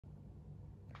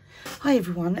Hi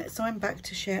everyone, so I'm back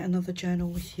to share another journal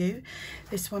with you.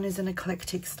 This one is an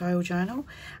eclectic style journal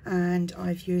and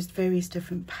I've used various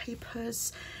different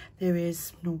papers. There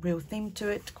is no real theme to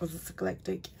it because it's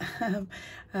eclectic.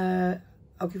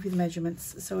 I'll give you the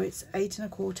measurements. So it's 8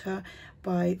 1/4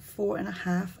 by 4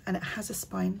 1/2 and it has a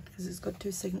spine because it's got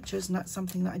 2 signatures, and that's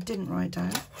something that I didn't write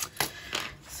down.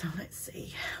 So let's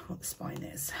see what the spine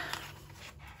is.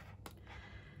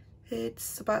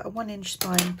 It's about a 1-inch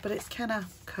spine, but it's kind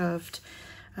of curved.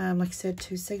 Like I said,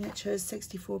 2 signatures,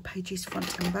 64 pages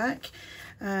front and back.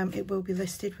 It will be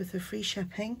listed with the free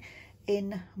shipping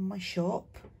in my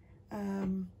shop.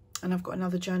 And I've got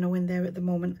another journal in there at the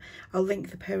moment. I'll link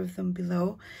the pair of them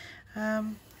below.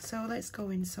 So let's go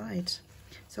inside.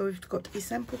 So we've got a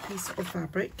sample piece of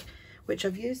fabric, which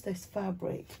I've used this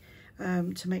fabric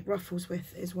to make ruffles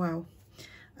with as well.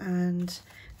 And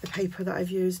the paper that I've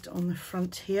used on the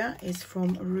front here is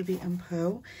from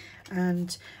Ruby&Pearl.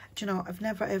 And do you know, I've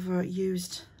never ever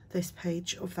used this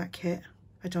page of that kit,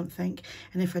 I don't think.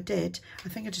 And if I did, I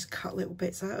think I just cut little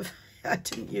bits out of it. I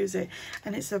didn't use it.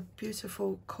 And it's a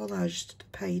beautiful collaged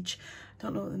page. I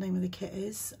don't know what the name of the kit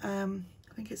is. I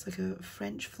think it's like a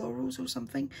French florals or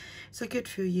something. It's a good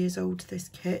few years old, this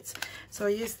kit. So I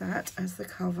used that as the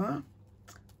cover.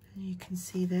 And you can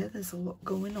see there's a lot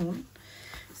going on.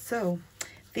 So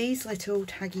these little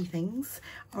taggy things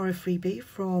are a freebie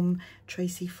from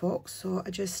Tracie Fox. So I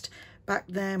just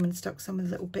backed them and stuck some of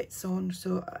the little bits on.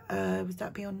 So would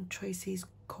that be on Tracie's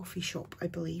coffee shop, I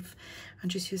believe,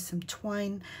 and just used some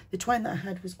twine. The twine that I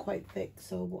had was quite thick,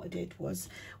 so what I did was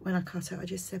when I cut it, I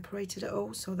just separated it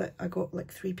all so that I got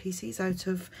like 3 pieces out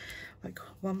of like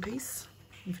 1 piece,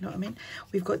 if you know what I mean.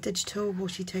 We've got digital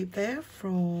washi tape there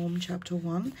from chapter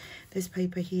 1. This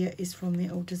paper here is from the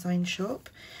old design shop.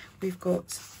 We've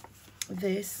got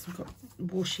this, we've got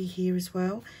washi here as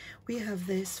well. We have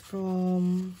this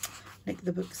from Nick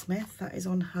the Booksmith. That is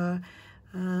on her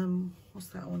what's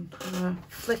that on her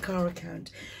Flickr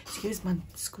account. Excuse my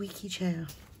squeaky chair.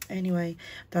 Anyway,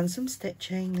 done some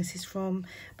stitching. This is from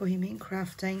Bohemian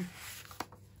Crafting.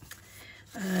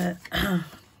 Can't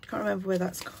remember where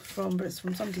that's from, but it's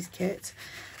from somebody's kit,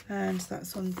 and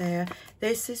that's on there.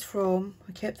 This is from,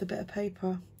 I kept a bit of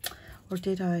paper, or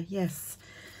did I? Yes,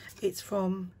 it's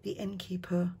from the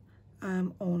Innkeeper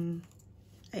on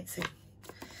Etsy.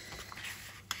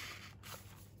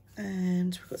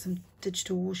 And we've got some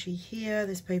digital washi here.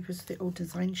 This paper is the old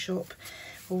design shop.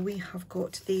 Well, we have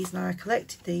got these now. I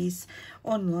collected these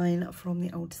online from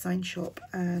the old design shop,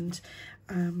 and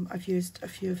I've used a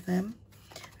few of them.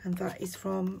 And that is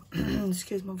from,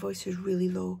 excuse my voice is really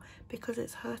low because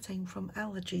it's hurting from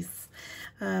allergies.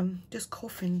 Just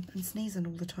coughing and sneezing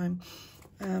all the time.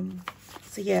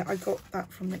 So yeah, I got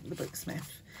that from Nick the Booksmith.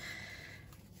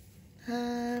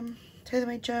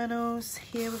 TaylorMadeJournals.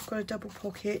 Here we've got a double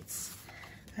pockets,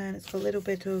 and it's got a little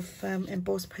bit of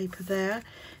embossed paper there.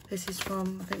 This is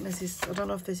from, I think this is, I don't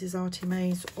know if this is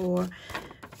ARTYmaze or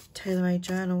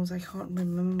TaylorMadeJournals. I can't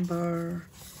remember.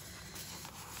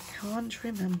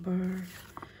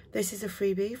 This is a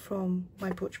freebie from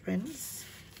MyPorchPrints.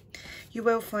 You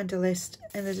will find a list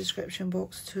in the description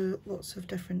box to lots of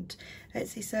different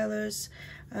Etsy sellers.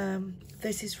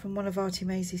 This is from one of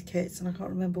ARTYmaze's kits, and I can't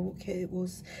remember what kit it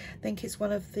was. I think it's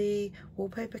one of the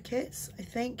wallpaper kits, I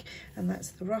think, and that's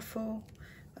the ruffle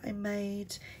that I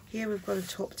made. Here we've got a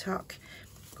top tuck.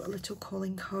 Got a little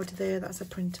calling card there. That's a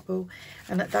printable,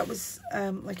 and that was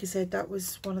like I said, that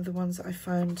was one of the ones that I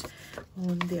found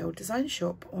on the old design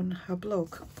shop on her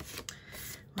blog,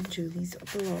 on Julie's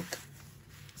blog.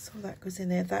 So that goes in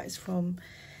there. That is from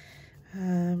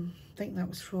I think that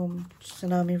was from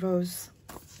Tsunami Rose,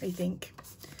 I think.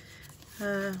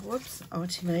 Whoops,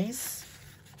 ARTYmaze.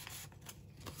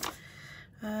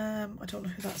 I don't know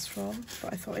who that's from,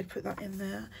 but I thought I'd put that in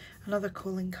there. Another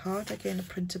calling card, again a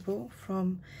printable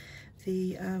from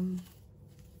the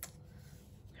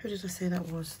who did I say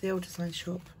that was? The old design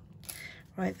shop.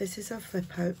 Right, this is a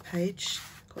flip out page.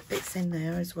 Got bits in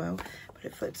there as well, but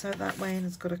it flips out that way, and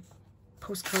it's got a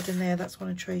postcard in there. That's one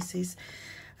of Tracie's,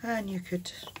 and you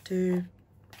could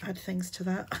add things to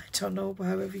that. I don't know,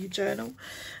 however you journal.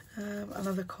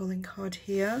 Another calling card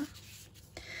here.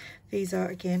 These are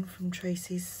again from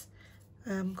Tracie's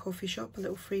coffee shop, a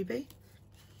little freebie.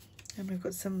 And we've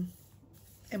got some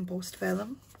embossed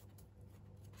vellum.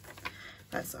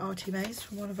 That's ARTYmaze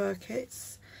from one of our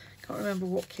kits. Can't remember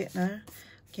what kit now.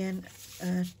 Again,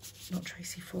 not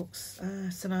Tracie Fox,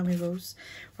 Tsunami Rose.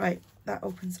 Right, that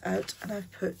opens out, and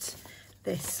I've put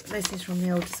this. This is from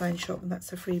the old design shop, and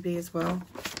that's a freebie as well.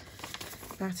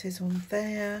 That is on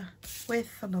there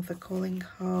with another calling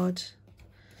card.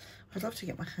 I'd love to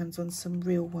get my hands on some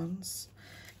real ones,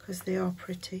 because they are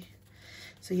pretty.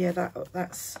 So yeah,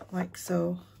 that's like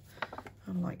so,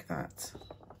 and like that.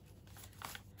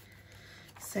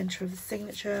 Center of the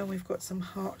signature, and we've got some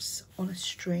hearts on a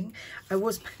string. I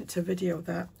was meant to video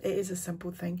that. It is a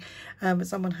simple thing, but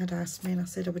someone had asked me and I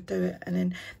said I would do it, and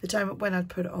then the time when I'd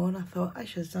put it on I thought I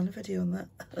should have done a video on that.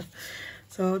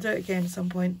 So I'll do it again at some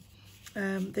point.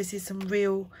 This is some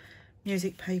real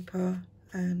music paper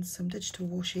and some digital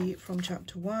washi from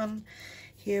chapter 1.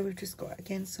 Here we've just got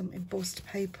again some embossed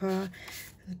paper,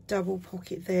 a double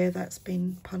pocket there that's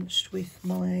been punched with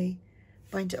my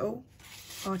Bind It All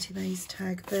ARTYmaze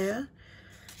tag there.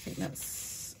 I think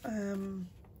that's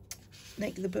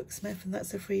Nick the Booksmith, and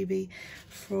that's a freebie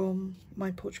from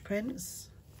MyPorchPrints.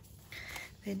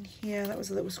 Then here, that was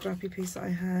a little scrappy piece that I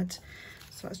had.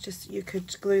 So that's just, you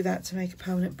could glue that to make a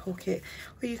permanent pocket,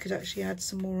 or you could actually add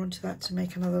some more onto that to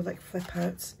make another like flip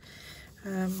out.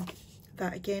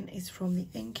 That again is from the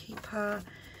Innkeeper,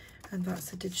 and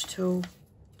that's a digital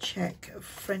check, a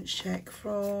French check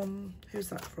from, who's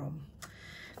that from?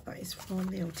 That is from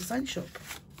the old design shop.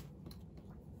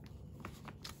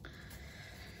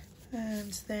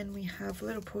 And then we have a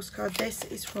little postcard. This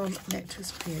is from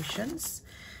Nectar's Creations,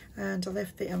 and I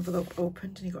left the envelope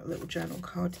opened, and you got a little journal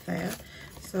card there.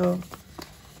 So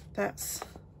that's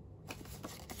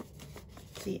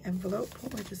the envelope.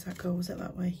 What way does that go? Was it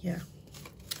that way? Yeah,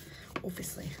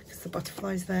 obviously, because the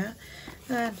butterfly's there,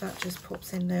 and that just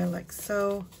pops in there like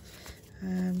so.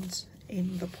 And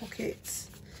in the pockets,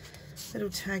 little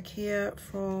tag here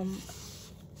from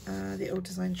the old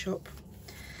design shop.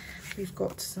 We've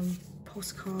got some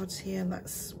postcards here, and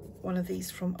that's one of these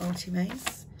from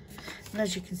ARTYmaze. And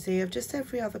as you can see, I've just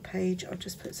every other page I've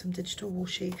just put some digital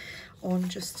washi on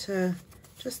just to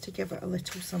give it a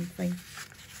little something.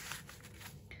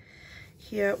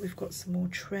 Here we've got some more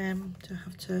trim to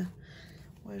have to,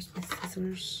 where's my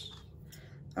scissors?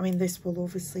 I mean, this will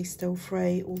obviously still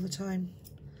fray all the time,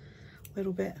 a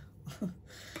little bit.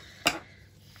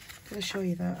 Gonna show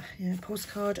you that. Yeah,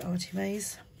 postcard,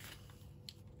 ARTYmaze.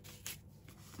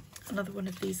 Another one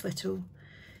of these little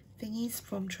thingies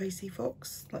from Tracie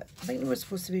Fox. Like, I think they were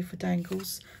supposed to be for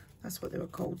dangles. That's what they were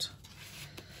called.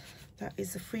 That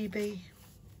is a freebie,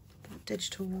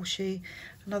 digital washi.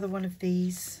 Another one of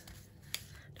these,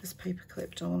 just paper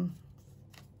clipped on.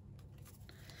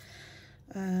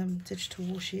 Digital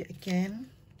washi again.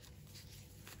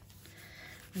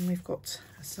 And we've got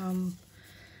some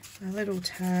a little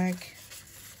tag,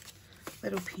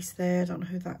 little piece there, I don't know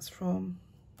who that's from,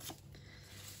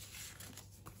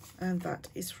 and that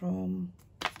is from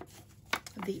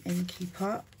the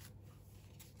Innkeeper.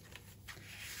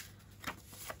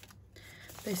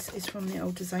 This is from the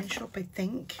old design shop, I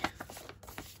think,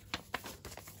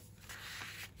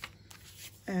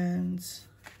 and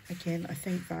again I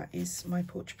think that is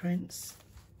MyPorchPrints.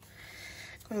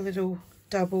 Got a little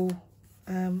double,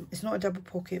 it's not a double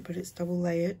pocket, but it's double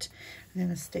layered, and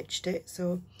then I stitched it.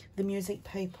 So the music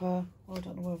paper, oh, I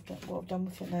don't know what I've done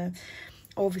with it now.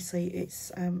 Obviously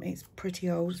it's pretty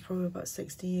old. It's probably about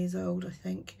 60 years old, I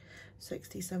think,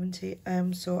 60, 70.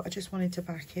 So I just wanted to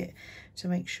back it to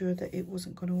make sure that it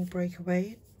wasn't going to all break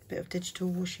away. Bit of digital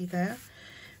washi there.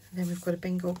 And then we've got a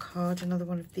bingo card, another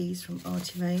one of these from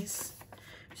ARTYmaze.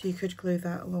 So you could glue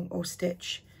that along, or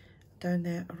stitch down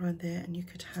there, around there, and you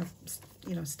could have,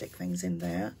 you know, stick things in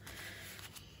there.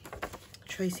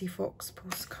 Tracie Fox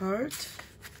postcard.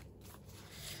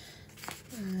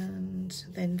 And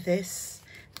then this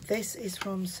is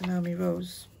from Tsunami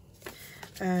Rose,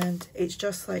 and it's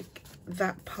just like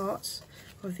that part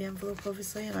of the envelope,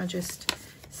 obviously, and I just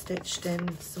stitched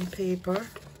in some paper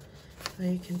so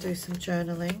you can do some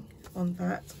journaling on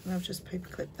that, and I've just paper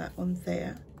clipped that on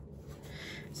there.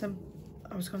 Some,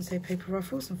 I was going to say paper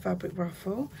ruffle, some fabric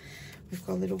ruffle. We've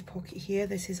got a little pocket here.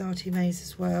 This is ARTYmaze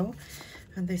as well,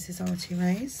 and this is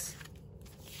ARTYmaze.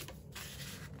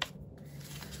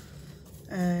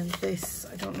 And this,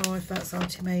 I don't know if that's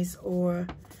ARTYmaze or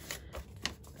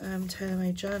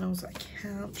TaylorMadeJournals, I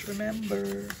can't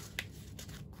remember.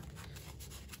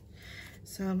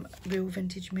 Some real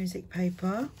vintage music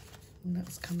paper, and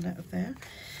that's coming out of there.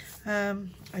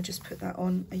 I just put that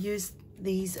on. I used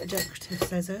these decorative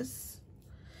scissors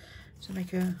to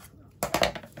make a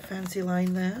fancy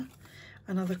line there.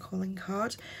 Another calling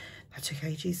card. That took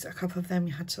ages. A couple of them,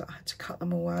 I had to cut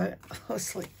them all out. I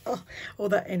was like, oh, all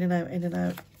that in and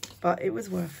out. But it was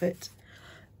worth it.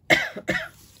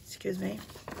 Excuse me.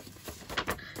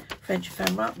 French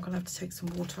ephemera. I'm going to have to take some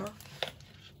water.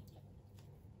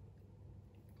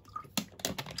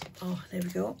 Oh, there we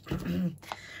go.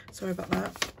 Sorry about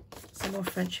that. Some more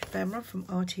French ephemera from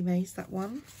ARTYmaze, that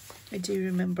one. I do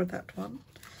remember that one.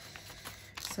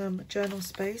 some journal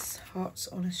space, hearts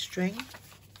on a string.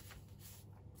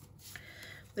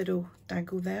 Little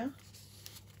dangle there.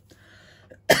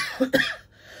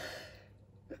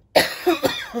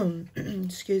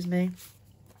 Excuse me.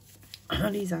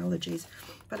 These allergies.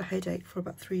 I've had a headache for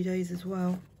about 3 days as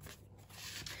well.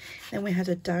 Then we had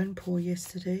a downpour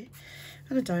yesterday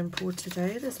and a downpour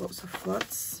today. There's lots of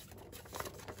floods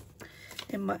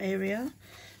in my area.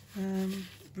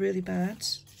 Really bad.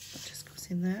 That just goes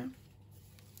in there.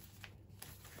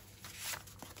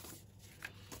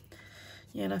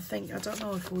 Yeah, and I don't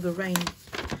know if all the rain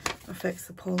affects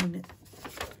the pollen.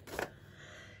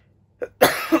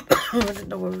 I didn't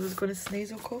know whether I was going to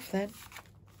sneeze or cough then.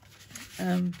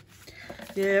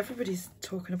 Yeah, everybody's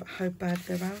talking about how bad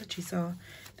their allergies are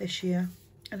this year,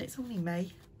 and it's only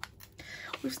May.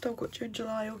 We've still got June,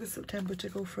 July, August, September to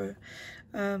go through.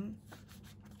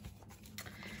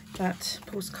 That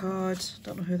postcard,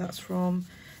 don't know who that's from.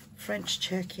 French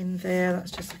check in there,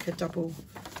 that's just like a double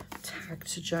tag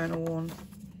to journal on.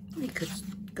 You could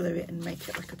glue it and make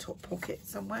it like a top pocket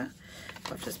somewhere.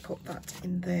 So I've just put that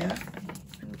in there.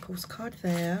 And the postcard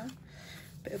there.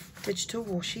 Bit of digital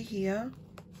washi here.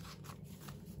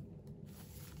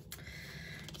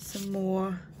 Some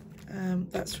more,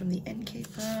 that's from the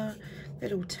Innkeeper.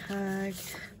 Little tag,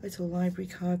 little library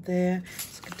card there.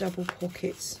 It's like a double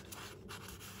pocket.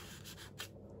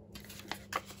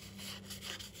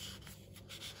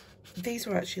 These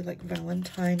were actually like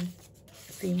Valentine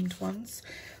themed ones.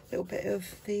 A little bit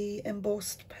of the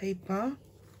embossed paper.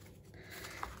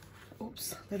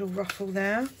 Oops, little ruffle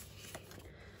there.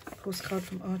 Postcard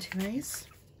from ARTYmaze.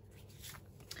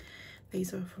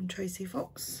 These are from Tracie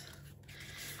Fox.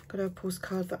 Got a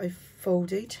postcard that I've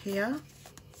folded here.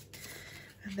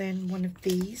 And then one of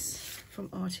these from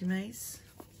ARTYmaze.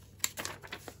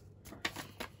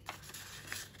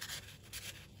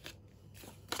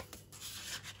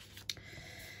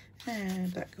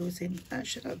 And that goes in.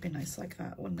 Actually, that would be nice like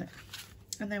that, wouldn't it?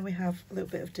 And then we have a little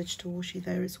bit of digital washi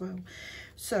there as well.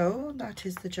 So that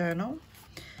is the journal.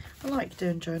 I like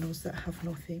doing journals that have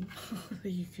no theme.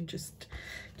 You can just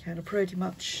kind of pretty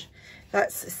much,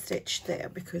 that's a stitch there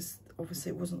because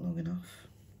obviously it wasn't long enough.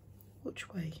 Which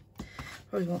way?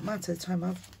 Probably won't matter the time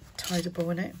I've tied a bow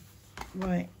in it.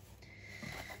 Right.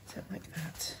 Is it like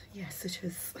that? Yes, it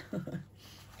is.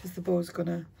 Because the bow's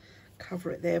gonna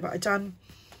cover it there. But I've done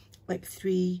like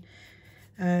 3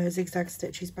 zigzag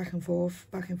stitches back and forth,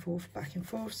 back and forth, back and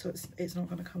forth. So it's not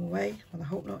gonna come away. Well, I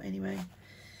hope not anyway.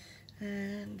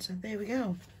 And so there we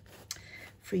go.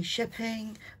 Free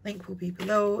shipping, link will be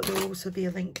below. There will also be a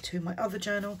link to my other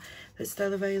journal that's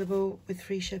still available with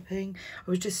free shipping. I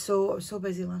was so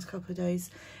busy the last couple of days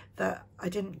that I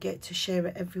didn't get to share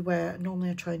it everywhere.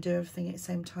 Normally I try and do everything at the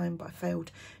same time, but I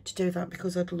failed to do that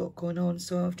because I had a lot going on.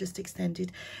 So I've just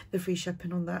extended the free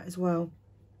shipping on that as well,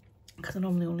 because I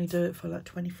normally only do it for like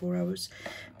 24 hours.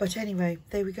 But anyway,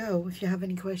 there we go. If you have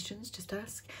any questions, just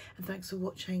ask. And thanks for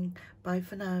watching. Bye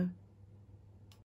for now.